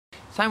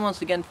time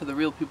once again for the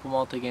Real People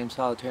Multi-Game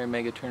Solitaire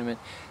Mega Tournament.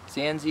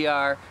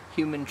 Zanziar,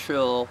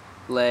 HumanTrill,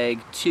 Leg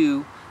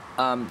 2.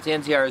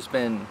 Zanziar has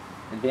been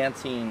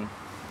advancing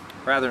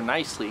rather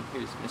nicely.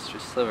 Here's Mr.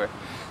 Sliver,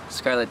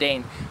 Scarlet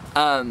Dane.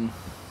 And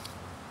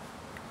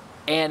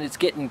it's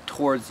getting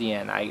towards the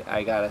end.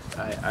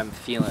 I'm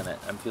feeling it.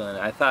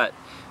 I thought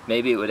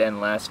maybe it would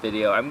end last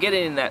video. I'm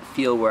getting in that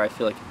feel where I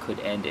feel like it could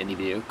end any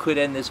video. It could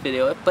end this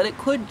video, but it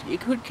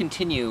could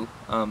continue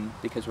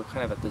because we're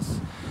kind of at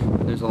this.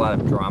 There's a lot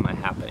of drama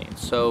happening,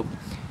 so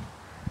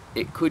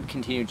it could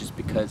continue just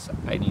because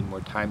I need more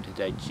time to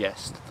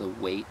digest the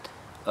weight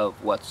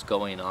of what's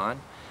going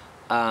on.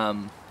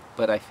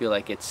 But I feel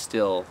like it's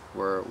still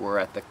we're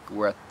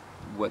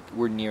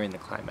nearing the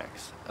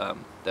climax.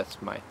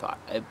 That's my thought.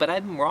 But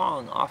I'm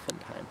wrong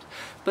oftentimes.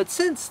 But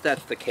since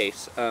that's the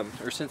case,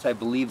 or since I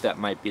believe that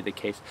might be the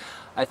case,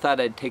 I thought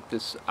I'd take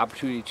this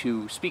opportunity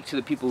to speak to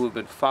the people who have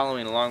been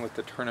following along with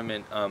the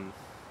tournament,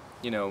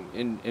 you know,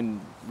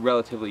 in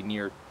relatively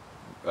near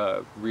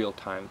real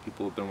time.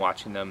 People who've been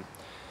watching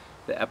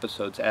the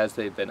episodes as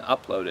they've been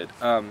uploaded.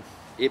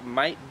 It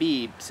might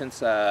be,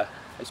 since I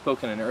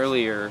spoke in an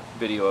earlier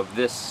video of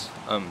this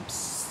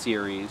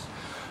series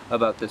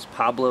about this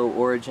Pablo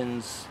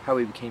Origins, How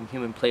We Became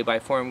Human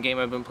play-by-forum game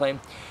I've been playing.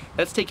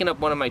 That's taken up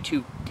one of my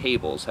 2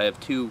 tables. I have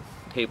 2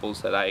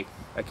 tables that I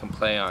can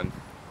play on.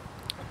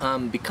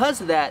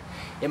 Because of that,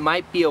 it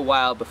might be a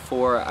while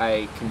before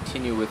I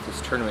continue with this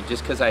tournament,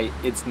 just because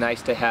it's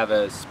nice to have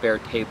a spare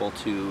table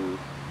to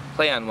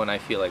play on when I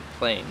feel like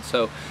playing.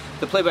 So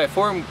the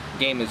play-by-forum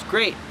game is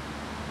great,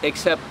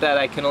 except that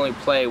I can only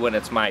play when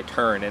it's my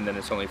turn, and then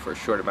it's only for a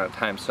short amount of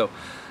time. So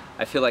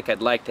I feel like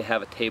I'd like to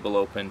have a table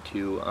open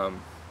to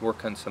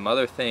work on some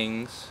other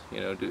things, you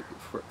know,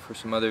 for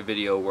some other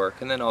video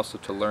work, and then also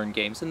to learn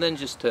games, and then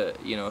just to,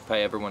 you know, if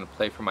I ever want to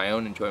play for my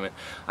own enjoyment.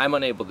 I'm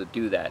unable to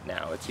do that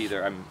now. It's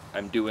either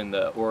I'm doing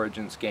the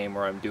Origins game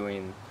or I'm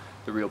doing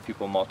the Real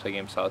People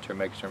Multi-Game Solitaire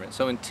Mega Tournament.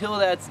 So until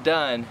that's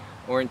done,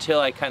 or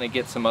until I kind of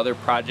get some other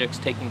projects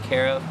taken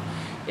care of,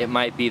 it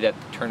might be that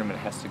the tournament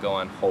has to go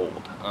on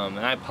hold. And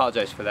I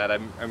apologize for that.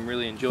 I'm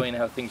really enjoying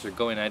how things are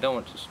going. I don't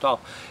want to stall.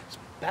 It's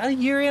about a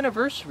year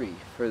anniversary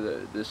for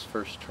this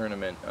first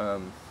tournament.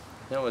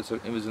 You know,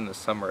 it was in the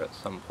summer at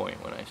some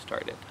point when I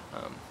started,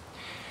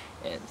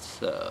 and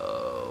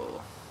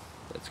so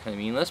that's kind of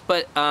meaningless.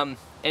 But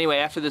anyway,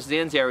 after this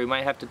Zanziar, we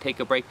might have to take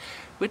a break,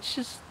 which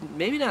is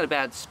maybe not a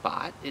bad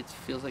spot. It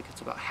feels like it's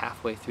about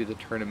halfway through the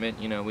tournament.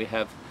 You know, we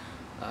have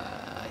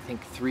I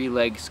think 3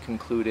 legs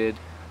concluded.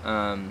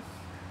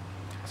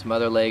 Some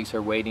other legs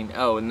are waiting.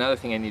 Oh, another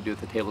thing I need to do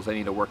at the table is I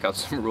need to work out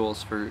some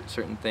rules for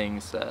certain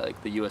things,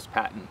 like the U.S.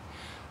 patent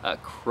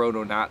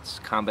Chrononauts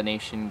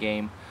combination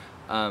game.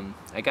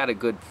 I got a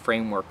good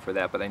framework for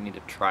that, but I need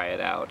to try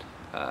it out.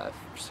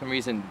 For some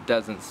reason, it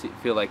doesn't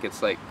feel like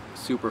it's like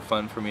super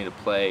fun for me to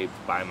play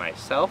by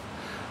myself.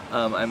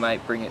 I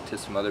might bring it to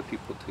some other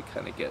people to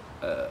kind of get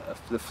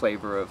the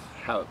flavor of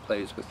how it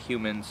plays with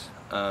humans.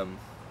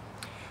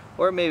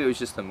 Or maybe it was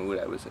just the mood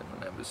I was in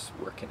when I was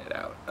working it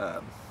out.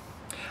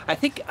 I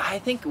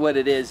think what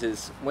it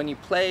is when you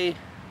play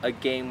a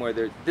game where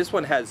this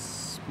one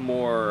has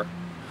more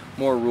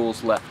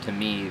rules left to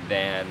me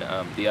than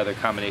the other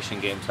combination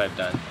games I've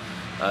done.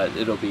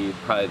 It'll be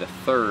probably the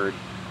 3rd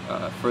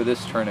for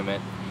this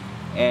tournament,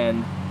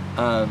 and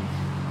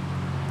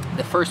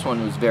the first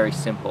one was very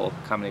simple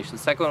combination.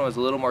 The second one was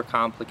a little more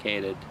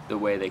complicated the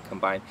way they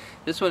combine.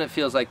 This one, it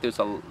feels like there's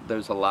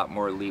a lot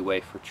more leeway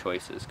for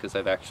choices because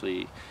I've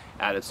actually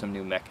added some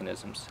new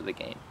mechanisms to the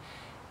game,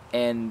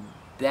 and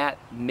that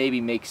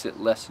maybe makes it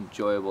less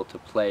enjoyable to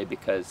play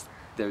because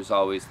there's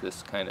always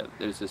this kind of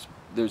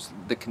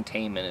the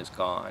containment is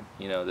gone.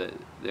 You know,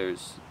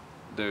 there's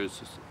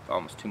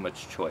almost too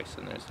much choice,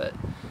 and there's that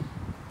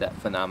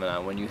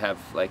phenomenon when you have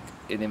like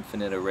an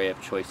infinite array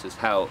of choices,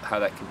 how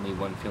that can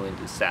leave one feeling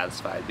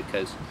dissatisfied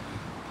because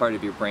part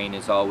of your brain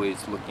is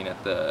always looking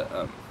at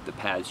the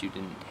paths you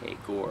didn't take,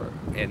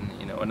 and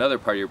you know, another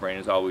part of your brain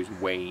is always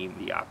weighing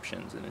the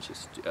options, and it's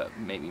just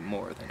maybe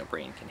more than a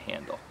brain can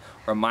handle,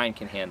 or a mind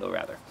can handle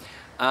rather.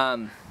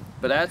 But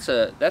that's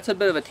a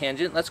bit of a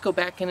tangent. Let's go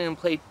back in and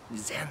play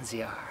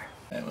Zanziar.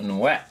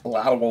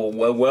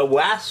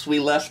 Last we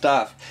left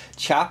off,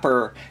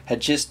 Chopper had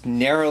just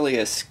narrowly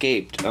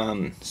escaped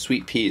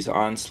Sweet Pea's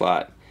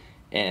onslaught,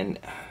 and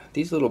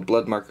these little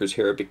blood markers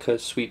here are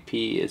because Sweet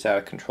Pea is out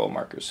of control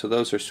markers. So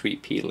those are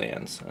Sweet Pea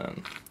lands.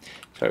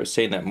 So I was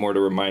saying that more to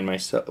remind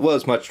myself, well,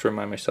 as much to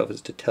remind myself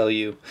as to tell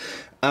you.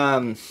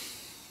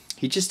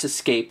 He just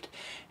escaped,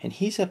 and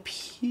he's up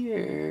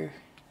here.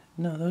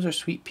 No, those are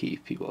Sweet Pea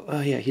people.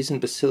 Oh yeah, he's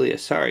in Basilia.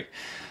 Sorry.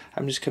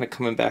 I'm just kind of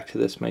coming back to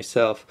this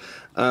myself.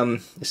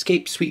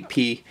 Escape Sweet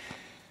Pea.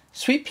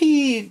 Sweet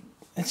Pea,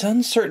 it's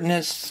uncertain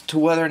as to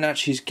whether or not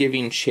she's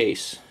giving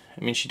chase.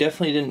 I mean, she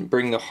definitely didn't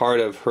bring the heart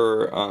of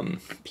her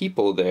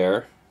people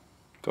there,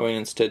 going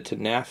instead to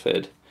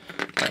Naphid.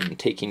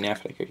 Taking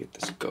Naphid. I gotta get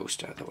this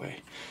ghost out of the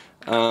way.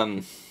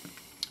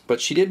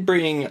 But she did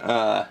bring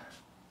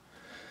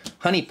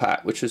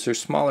Honeypot, which was her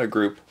smaller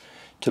group,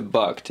 to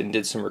Bucked and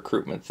did some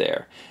recruitment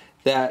there.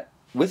 That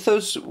with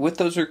those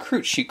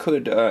recruits, she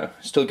could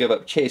still give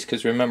up chase,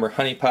 because remember,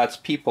 Honeypot's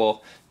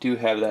people do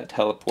have that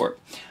teleport.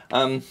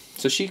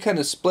 So she kind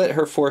of split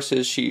her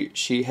forces.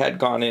 She had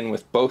gone in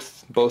with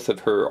both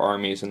of her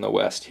armies in the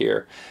west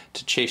here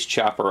to chase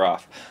Chopper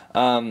off.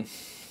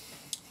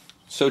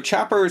 So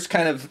Chopper's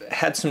kind of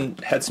had some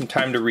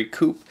time to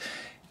recoup.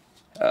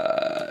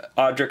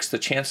 Audrix the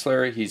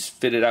Chancellor, he's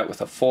fitted out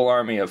with a full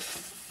army of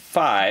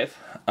 5.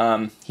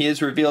 He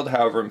is revealed,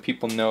 however, and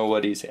people know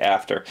what he's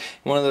after. And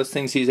one of those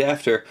things he's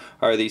after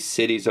are these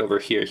cities over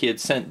here. He had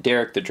sent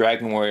Derek the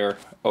Dragon Warrior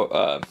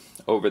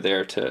over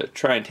there to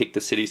try and take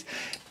the cities.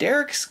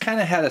 Derek's kind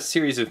of had a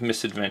series of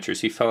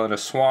misadventures. He fell in a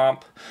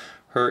swamp,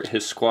 hurt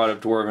his squad of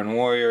Dwarven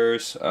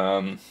warriors,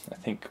 I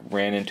think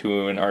ran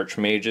into an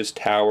Archmage's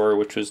tower,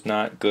 which was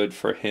not good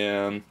for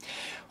him.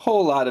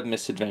 Whole lot of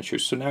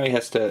misadventures. So now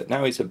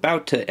he's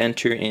about to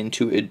enter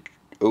into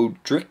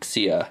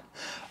Odrixia.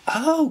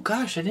 Oh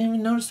gosh, I didn't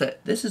even notice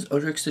that. This is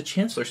Audrix the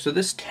Chancellor, so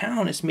this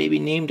town is maybe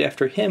named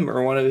after him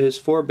or one of his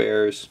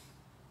forebears.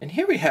 And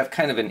here we have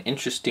kind of an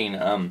interesting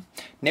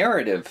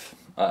narrative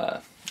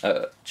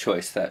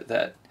choice that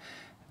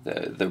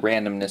the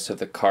randomness of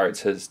the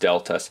cards has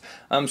dealt us.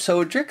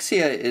 So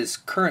Audrixia is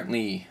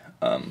currently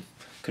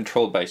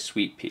controlled by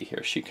Sweet Pea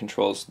here. She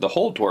controls the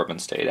whole Dwarven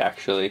state,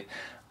 actually.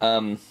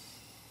 I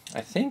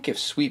think if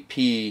Sweet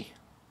Pea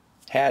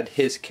had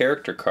his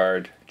character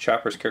card,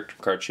 Chopper's character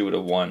card, she would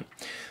have won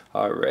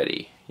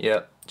already.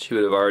 Yep, she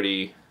would have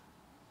already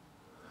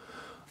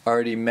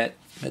met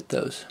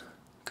those.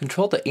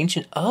 Control the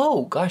ancient...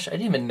 Oh, gosh, I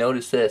didn't even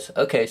notice this.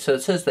 Okay, so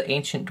it says the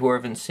ancient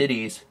Dwarven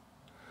cities.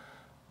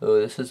 Oh,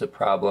 this is a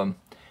problem.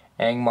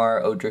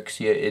 Angmar,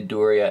 Odrixia,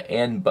 Iduria,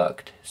 and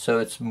Bucked. So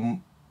it's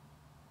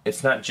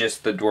not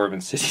just the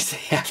Dwarven cities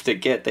they have to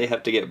get. They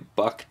have to get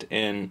Bucked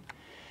in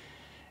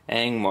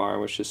Angmar,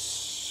 which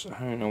is... I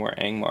don't know where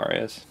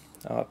Angmar is.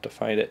 I'll have to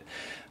find it.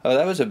 Oh,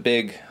 that was a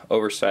big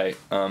oversight.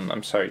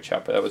 I'm sorry,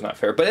 Chopper, that was not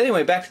fair. But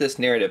anyway, back to this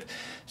narrative.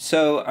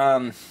 So,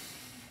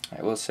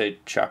 I will say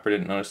Chopper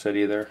didn't notice that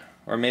either.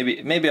 Or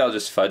maybe I'll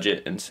just fudge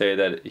it and say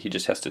that he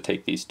just has to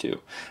take these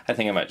 2. I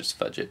think I might just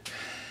fudge it.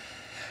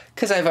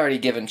 Because I've already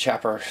given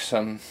Chopper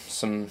some,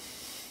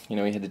 he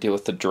had to deal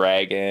with the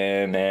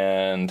dragon,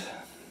 and,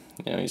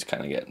 he's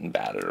kind of getting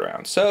battered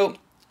around. So,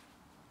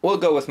 we'll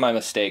go with my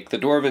mistake.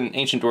 The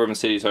ancient Dwarven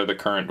cities are the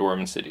current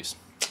Dwarven cities.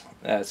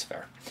 That's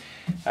fair.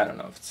 I don't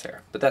know if it's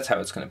fair, but that's how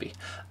it's going to be.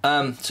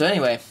 So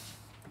anyway,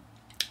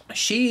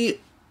 she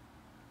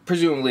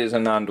presumably is a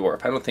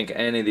non-dwarf. I don't think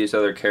any of these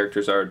other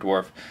characters are a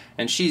dwarf,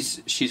 and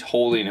she's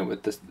holding it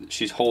with this.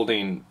 She's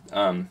holding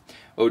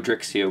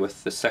Odrixia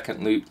with the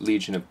Second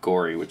Legion of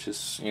Gory, which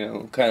is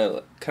kind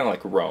of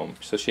like Rome.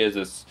 So she has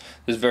this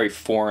very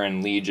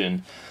foreign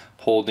legion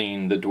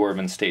holding the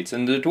Dwarven states,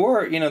 and the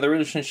the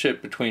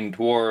relationship between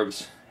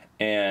dwarves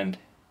and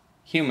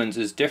humans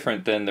is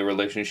different than the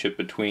relationship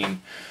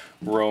between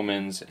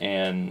Romans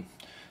and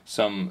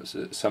some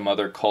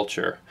other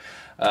culture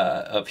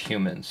of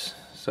humans.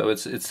 So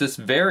it's this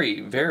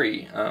very,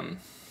 very,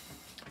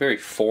 very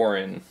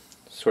foreign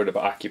sort of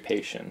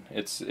occupation.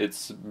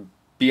 It's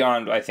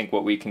beyond, I think,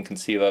 what we can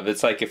conceive of.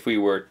 It's like if we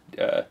were,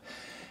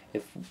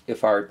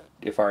 if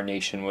our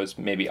nation was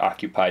maybe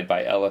occupied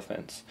by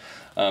elephants.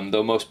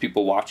 Though most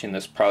people watching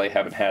this probably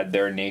haven't had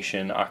their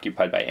nation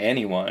occupied by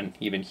anyone,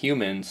 even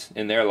humans,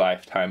 in their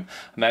lifetime.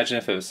 Imagine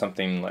if it was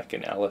something like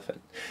an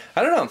elephant.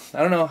 I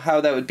don't know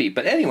how that would be.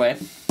 But anyway,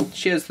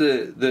 she has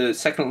the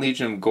Second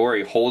Legion of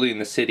Gory holding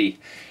the city.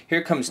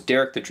 Here comes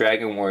Derek the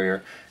Dragon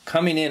Warrior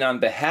coming in on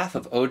behalf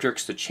of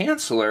Audrix the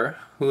Chancellor,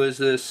 who is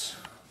this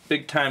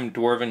big-time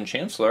Dwarven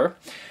Chancellor.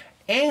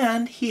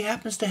 And he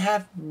happens to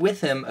have with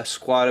him a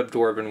squad of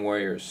Dwarven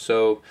warriors.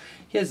 So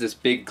he has this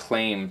big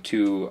claim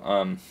to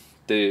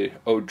the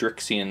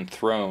Odrixian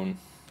throne,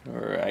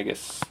 or I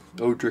guess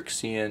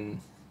Odrixian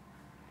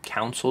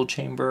council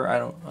chamber. I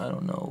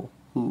don't know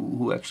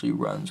who actually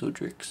runs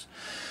Odrix.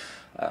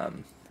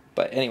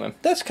 But anyway,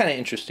 that's kind of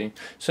interesting.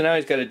 So now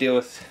he's got to deal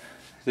with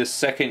this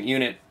second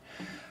unit,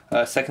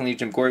 Second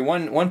Legion of Gory.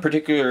 One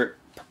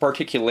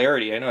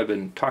particularity, I know I've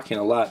been talking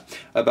a lot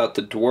about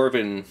the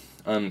Dwarven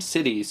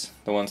cities,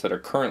 the ones that are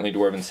currently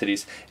Dwarven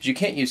cities, is you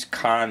can't use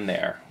con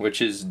there,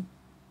 which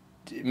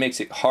makes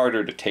it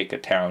harder to take a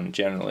town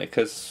generally,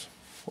 because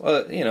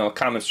a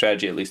common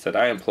strategy, at least that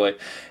I employ,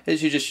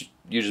 is you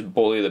just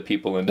bully the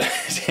people into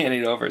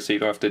handing over, so you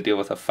don't have to deal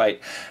with a fight.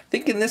 I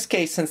think in this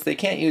case, since they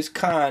can't use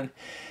con,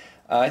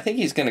 I think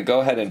he's going to go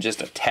ahead and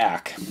just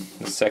attack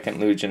the Second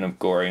Legion of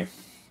Gory,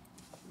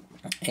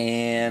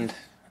 and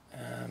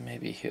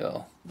maybe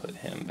he'll put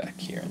him back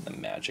here in the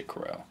magic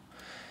row.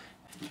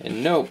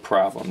 And no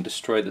problem,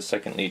 destroy the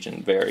Second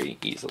Legion very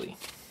easily.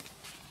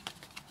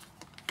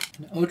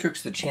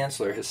 Audrix the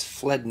Chancellor has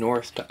fled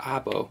north to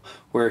Abo,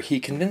 where he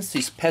convinced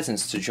these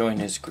peasants to join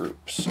his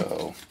group.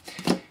 So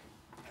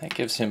that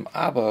gives him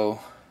Abo,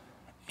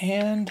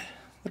 and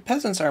the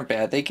peasants aren't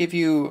bad. They give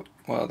you,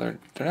 well, they're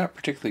not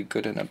particularly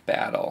good in a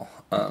battle.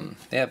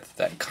 They have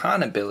that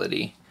con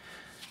ability.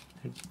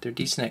 They're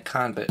decent at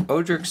con, but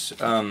Audrix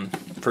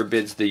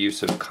forbids the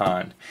use of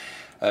con.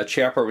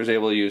 Chapper was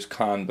able to use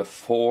Khan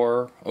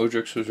before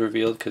Odrix was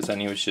revealed, because then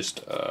he was just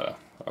a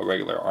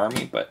regular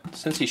army. But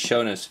since he's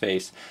shown his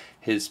face,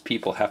 his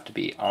people have to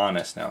be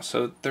honest now.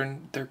 So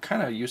they're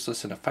kind of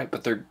useless in a fight,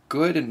 but they're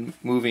good in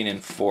moving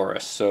in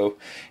forests. So,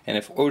 and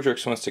if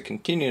Odrix wants to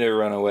continue to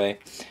run away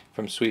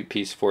from Sweet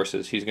Pea's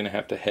forces, he's going to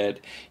have to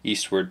head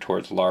eastward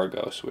towards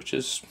Largos, which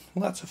is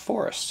lots of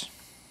forests.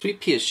 Sweet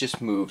Pea has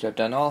just moved. I've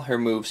done all her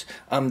moves.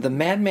 The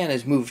Madman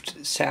has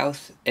moved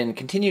south and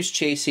continues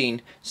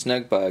chasing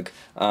Snugbug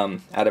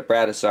out of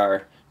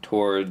Bradazar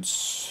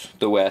towards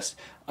the west.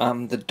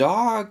 The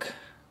dog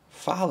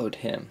followed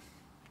him,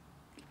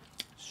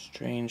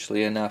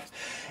 strangely enough.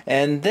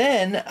 And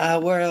then,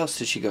 where else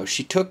did she go?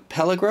 She took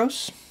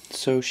Pelagros,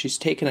 so she's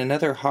taken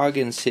another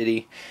Hagen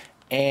city,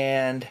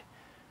 and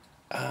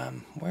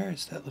where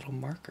is that little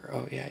marker?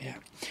 Oh, yeah.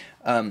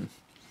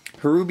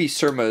 Harubi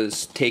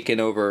Surma's taken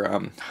over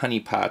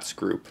Honeypot's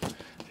group.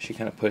 She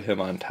kind of put him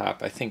on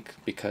top, I think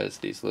because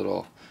these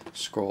little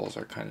scrolls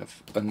are kind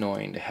of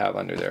annoying to have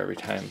under there. Every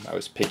time I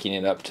was picking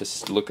it up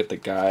to look at the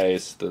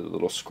guys, the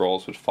little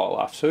scrolls would fall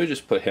off. So we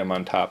just put him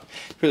on top.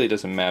 It really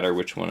doesn't matter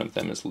which one of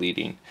them is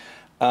leading.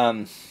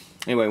 Anyway,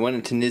 went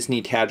into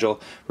Nizhny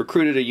Tagil,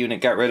 recruited a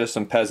unit, got rid of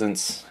some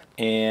peasants,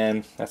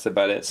 and that's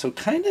about it. So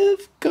kind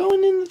of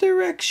going in the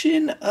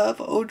direction of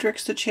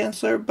Odrix the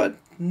Chancellor, but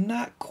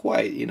not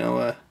quite, you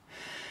know.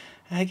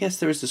 I guess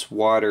there was this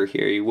water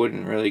here. You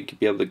wouldn't really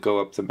be able to go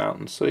up the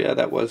mountain. So yeah,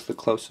 that was the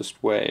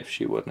closest way if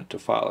she wouldn't to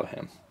follow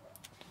him.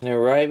 And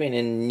arriving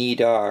in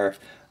Nidar,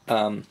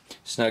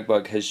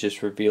 Snugbug has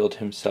just revealed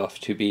himself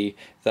to be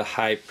the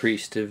High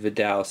Priest of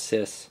Vidal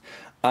Sis.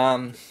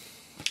 How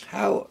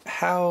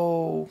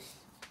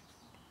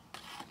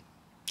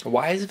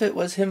wise of it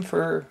was him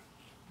to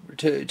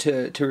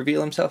reveal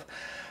himself?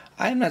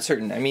 I'm not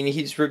certain. I mean,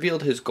 he's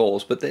revealed his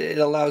goals, but it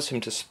allows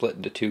him to split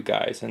into two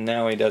guys, and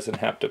now he doesn't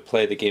have to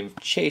play the game of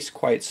chase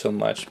quite so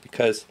much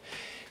because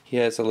he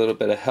has a little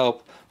bit of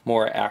help,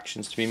 more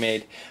actions to be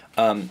made.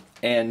 And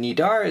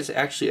Nidar is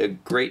actually a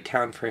great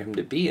town for him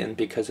to be in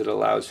because it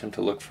allows him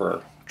to look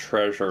for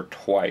treasure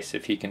twice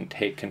if he can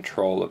take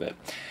control of it.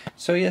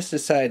 So he has to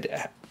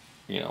decide,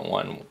 you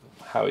know,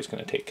 how he's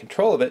going to take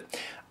control of it.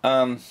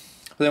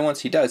 But then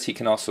once he does, he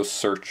can also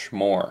search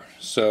more.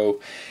 So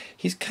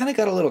he's kind of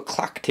got a little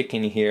clock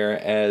ticking here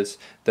as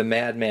the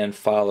Madman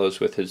follows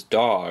with his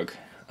dog.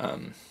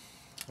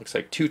 Looks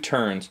like 2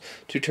 turns.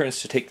 2 turns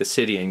to take the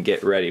city and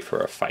get ready for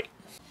a fight.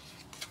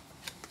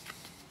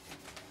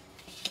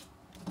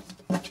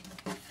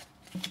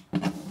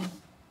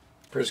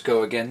 First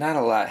go again. Not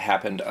a lot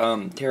happened.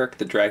 Derek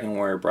the Dragon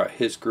Warrior brought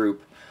his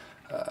group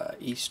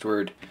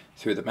eastward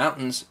through the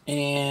mountains,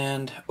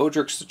 and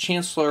Odrix the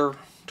Chancellor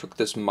took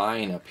this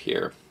mine up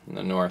here in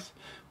the north,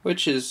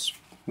 which is,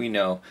 we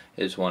know,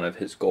 is one of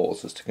his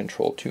goals, is to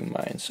control 2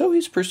 mines. So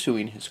he's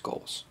pursuing his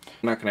goals.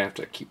 I'm not going to have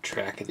to keep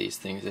track of these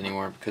things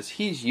anymore because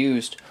he's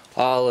used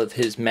all of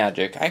his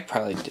magic. I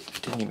probably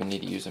didn't even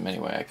need to use them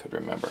anyway, I could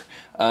remember.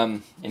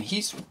 And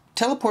he's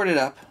teleported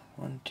up,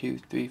 1, 2,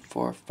 3,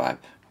 4, 5,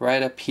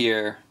 right up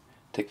here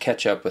to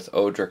catch up with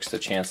Odrix the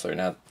Chancellor.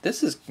 Now,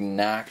 this is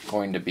not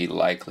going to be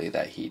likely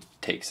that he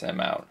takes them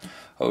out.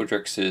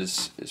 Odrix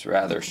is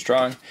rather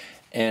strong,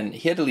 and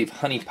he had to leave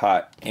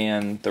Honeypot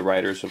and the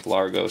Riders of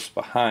Largos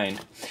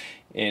behind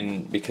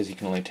because he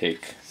can only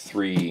take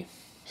he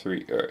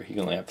can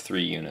only have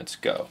 3 units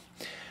go.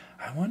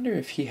 I wonder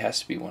if he has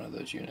to be one of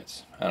those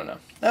units. I don't know.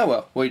 Oh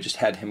well, we just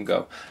had him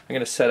go. I'm going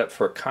to set up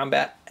for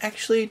combat.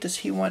 Actually, does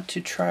he want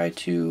to try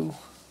to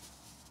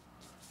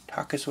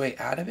talk his way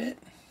out of it?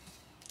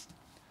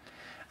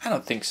 I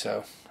don't think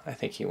so. I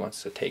think he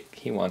wants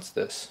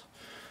this.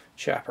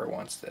 Chapper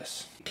wants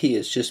this. P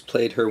has just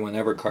played her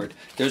whenever card.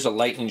 There's a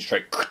lightning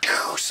strike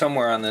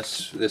somewhere on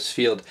this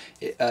field.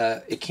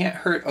 It can't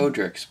hurt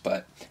Odrix,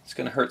 but it's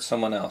going to hurt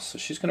someone else. So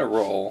she's going to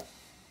roll.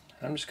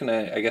 I'm just going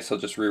to, I guess I'll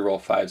just re-roll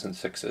 5s and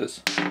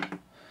 6s.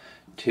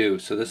 2.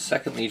 So this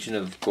 2nd Legion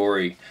of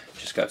Gory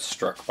just got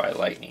struck by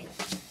lightning.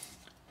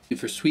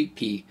 For Sweet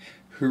Pea,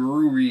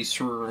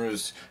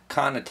 Harubi's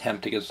con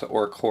attempt against the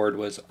Orc Horde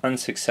was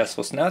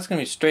unsuccessful. So now it's going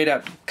to be straight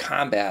up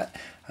combat,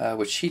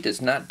 which she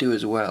does not do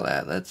as well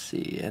at. Let's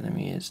see.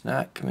 Enemy is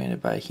not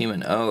commanded by a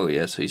human. Oh,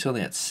 yeah, so he's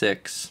only at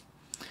 6.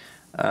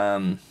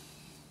 So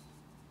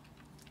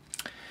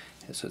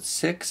it's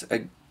 6,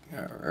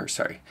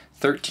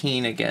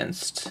 13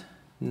 against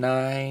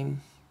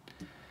 9,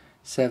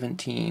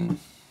 17,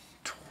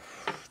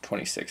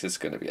 26. It's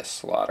going to be a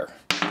slaughter.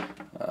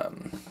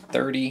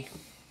 30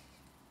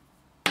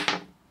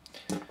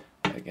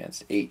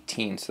 against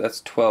 18, so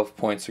that's 12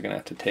 points they're going to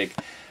have to take.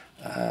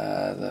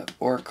 The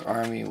Orc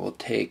army will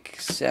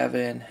take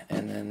 7,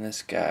 and then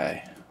this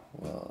guy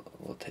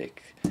will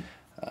take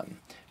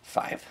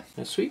 5.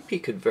 Now, Sweet Pea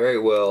could very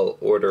well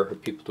order her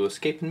people to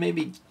escape and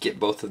maybe get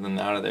both of them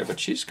out of there, but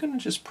she's going to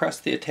just press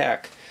the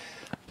attack.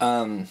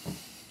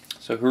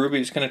 So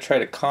Harubi's going to try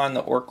to con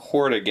the Orc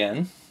Horde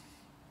again.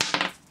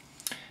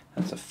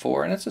 That's a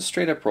 4, and it's a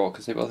straight up roll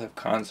because they both have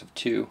cons of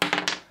 2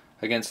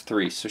 against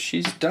 3. So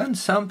she's done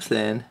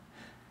something.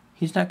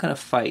 he's not going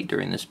to fight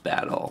during this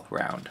battle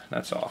round.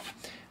 That's all.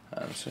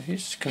 So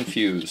he's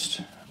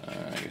confused.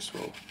 I guess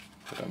we'll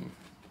put him.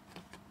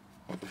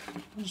 We'll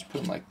just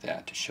put him like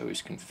that to show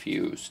he's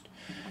confused.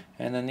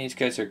 And then these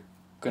guys are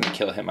going to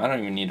kill him. I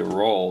don't even need to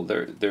roll.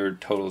 Their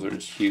totals are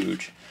just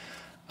huge.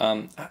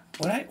 One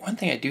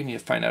thing I do need to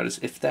find out is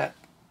if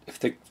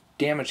the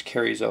damage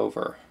carries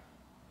over.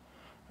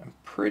 I'm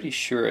pretty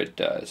sure it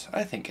does.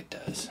 I think it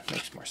does.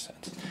 Makes more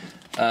sense.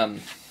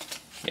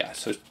 Yeah,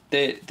 so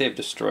they've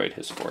destroyed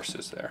his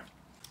forces there.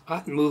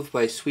 Odd move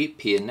by Sweet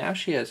Pea, and now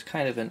she has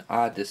kind of an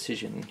odd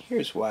decision.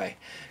 Here's why.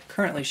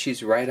 Currently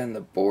she's right on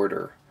the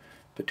border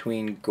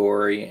between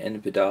Gory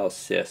and Vidal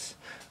Sis.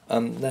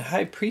 The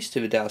High Priest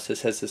of Vidal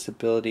Sis has this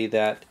ability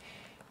that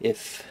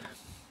if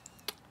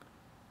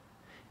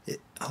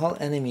all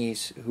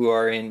enemies who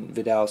are in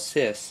Vidal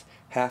Sis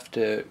have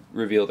to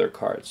reveal their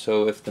cards.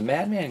 So if the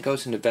Madman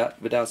goes into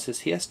Vidal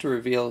Sis, he has to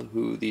reveal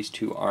who these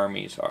two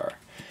armies are.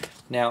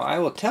 Now I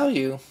will tell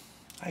you,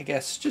 I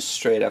guess just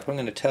straight up, I'm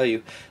going to tell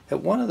you that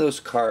one of those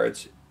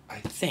cards, I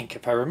think,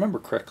 if I remember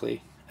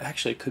correctly,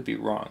 actually it could be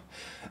wrong,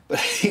 but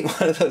I think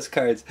one of those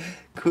cards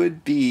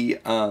could be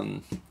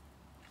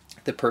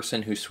the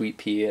person who Sweet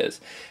Pea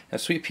is. Now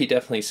Sweet Pea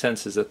definitely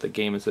senses that the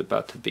game is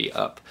about to be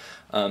up.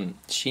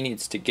 She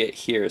needs to get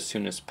here as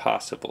soon as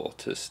possible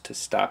to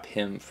stop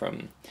him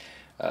from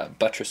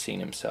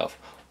buttressing himself.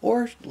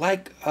 Or,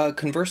 like,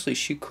 conversely,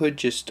 she could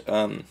just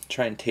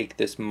try and take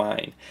this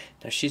mine.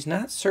 Now, she's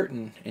not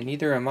certain, and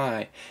neither am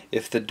I,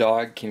 if the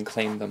dog can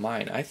claim the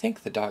mine. I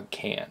think the dog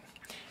can,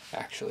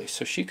 actually.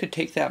 So she could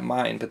take that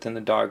mine, but then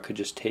the dog could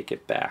just take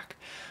it back.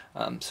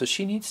 So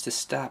she needs to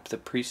stop the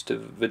Priest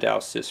of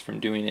Vidal Sis from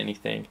doing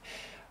anything.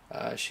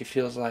 She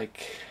feels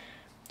like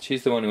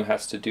she's the one who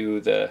has to do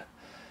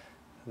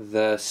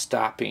the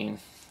stopping,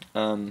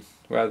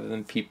 rather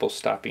than people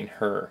stopping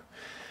her.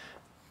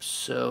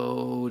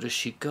 So does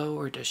she go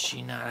or does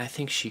she not? I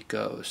think she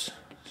goes.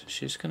 So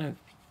she's gonna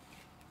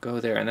go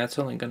there, and that's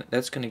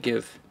gonna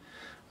give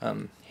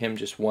him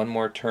just one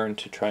more turn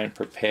to try and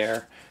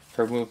prepare.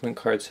 Her movement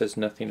card says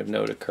nothing of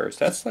note occurs.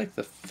 That's like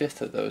the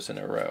 5th of those in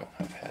a row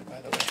I've had, by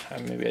the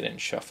way. Maybe I didn't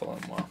shuffle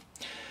them well.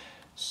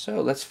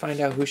 So let's find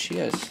out who she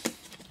is,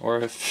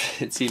 or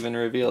if it's even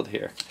revealed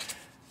here.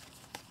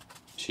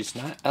 She's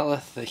not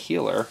Eleth the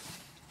Healer,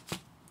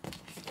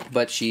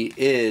 but she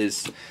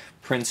is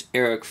Prince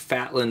Eric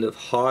Fatland of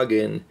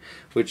Hagen,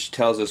 which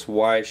tells us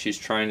why she's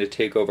trying to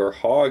take over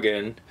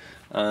Hagen.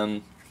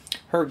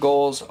 Her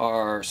goals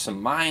are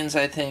some mines,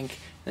 I think.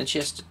 Then she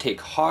has to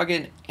take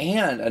Hagen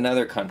and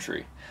another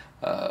country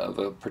of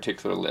a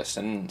particular list.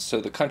 And so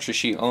the country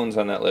she owns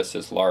on that list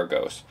is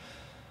Largos,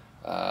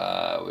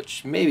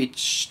 which maybe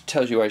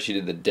tells you why she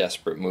did the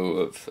desperate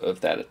move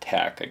of that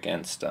attack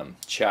against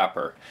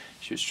Chopper.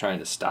 She was trying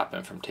to stop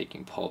him from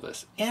taking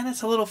Pulvis. And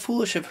it's a little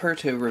foolish of her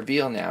to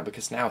reveal now,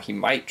 because now he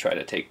might try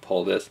to take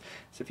Pulvis.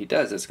 So if he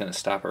does, it's going to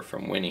stop her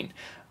from winning.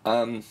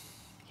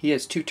 He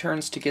has 2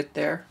 turns to get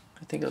there.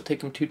 I think it'll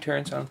take him 2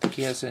 turns. I don't think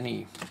he has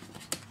any...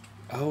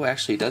 Oh,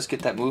 actually, he does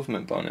get that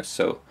movement bonus.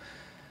 So,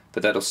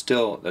 but that'll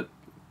still...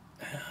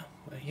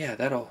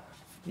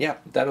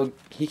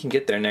 he can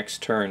get there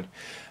next turn.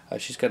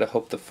 She's got to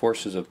hope the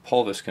forces of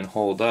Pulvis can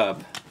hold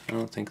up. I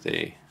don't think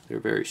they're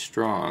very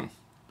strong,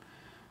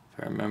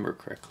 if I remember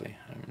correctly.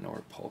 I don't even know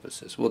where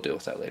Pulvis is. We'll deal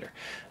with that later.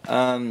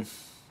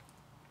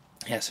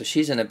 Yeah, so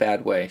she's in a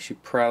bad way. She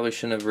probably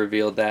shouldn't have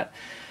revealed that,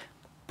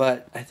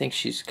 but I think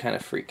she's kind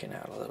of freaking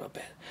out a little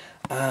bit.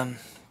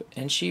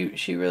 And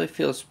she really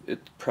feels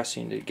it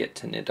pressing to get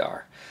to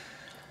Nidar.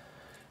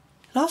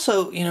 And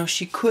also, you know,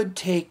 she could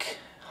take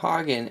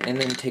Hagen and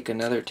then take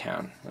another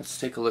town. Let's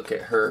take a look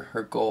at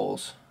her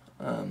goals.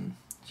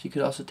 She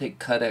could also take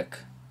Cuttack.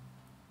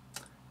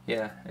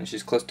 Yeah, and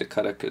she's close to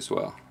Cuttack as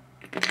well.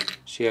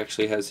 She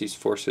actually has these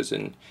forces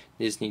in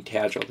Nizhny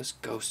Tagil. This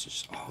ghost is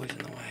just always in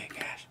the way,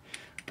 gosh.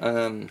 Sorry,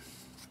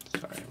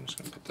 I'm just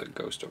going to put the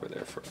ghost over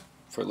there for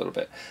a little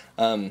bit.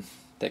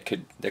 That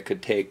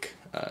could take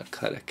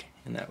Cuttack,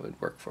 and that would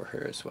work for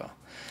her as well.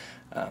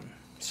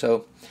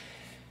 So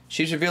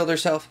she's revealed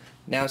herself.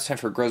 Now it's time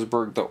for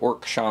Gruzberg, the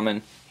Orc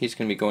Shaman. He's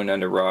going to be going down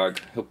to Rog.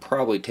 He'll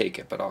probably take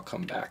it, but I'll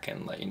come back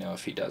and let you know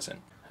if he doesn't.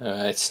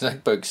 Alright,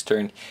 Snuggbug's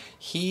turn.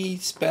 He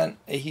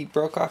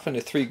broke off into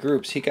 3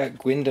 groups. He got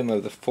Gwindom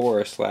of the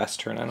Forest last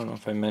turn. I don't know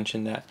if I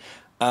mentioned that.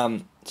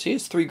 So he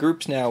has 3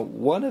 groups now.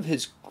 One of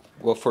his,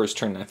 well, for his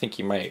turn, I think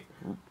he might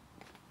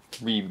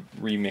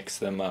remix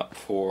them up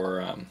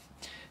for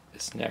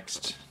this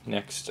next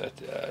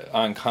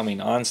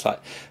oncoming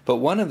onslaught. But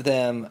one of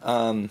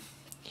them,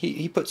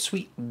 he put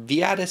Sweet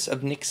Viatis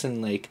of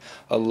Nixon Lake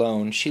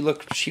alone. She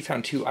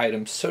found 2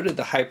 items. So did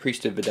the High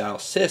Priest of Vidal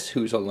Sis,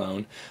 who's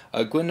alone.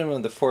 Gwendolyn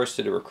of the Forest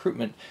did a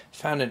recruitment.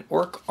 Found an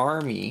orc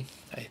army,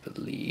 I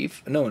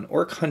believe. No, an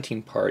orc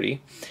hunting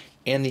party.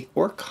 And the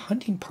orc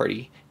hunting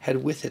party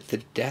had with it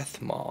the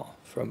Death Maul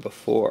from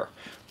before,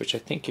 which I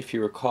think, if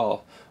you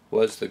recall,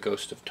 was the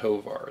Ghost of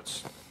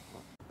Tovards.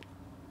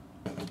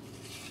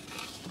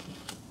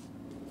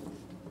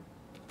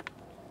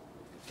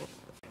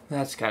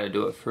 That's got to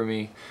do it for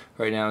me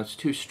right now. It's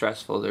too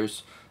stressful.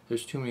 There's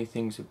There's too many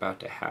things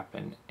about to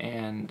happen,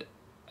 and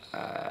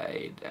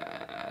I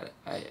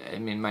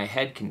mean, my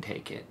head can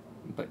take it,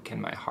 but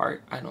can my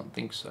heart? I don't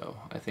think so.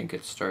 I think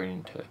it's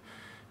starting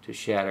to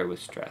shatter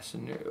with stress,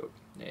 and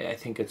I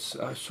think it's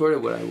sort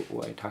of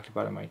what I talked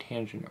about in my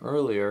tangent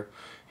earlier,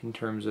 in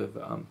terms of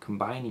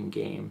combining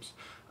games,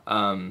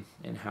 and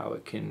how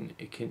it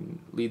can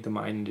lead the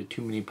mind into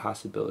too many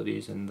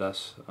possibilities, and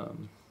thus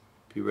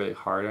be really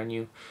hard on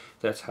you.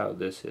 That's how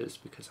this is,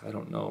 because I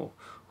don't know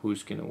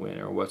who's going to win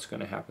or what's going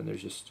to happen.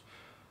 There's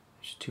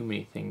too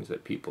many things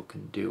that people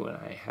can do, and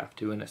I have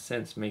to, in a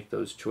sense, make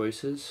those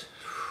choices.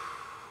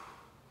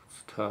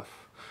 It's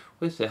tough.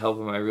 With the help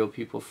of my Real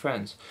People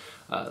friends.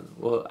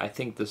 Well, I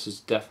think this has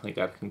definitely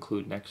got to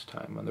conclude next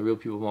time on the Real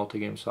People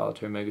Multigame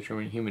Solitaire Mega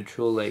Tournament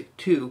HumanTrill Lake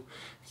 2,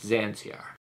 Zanziar.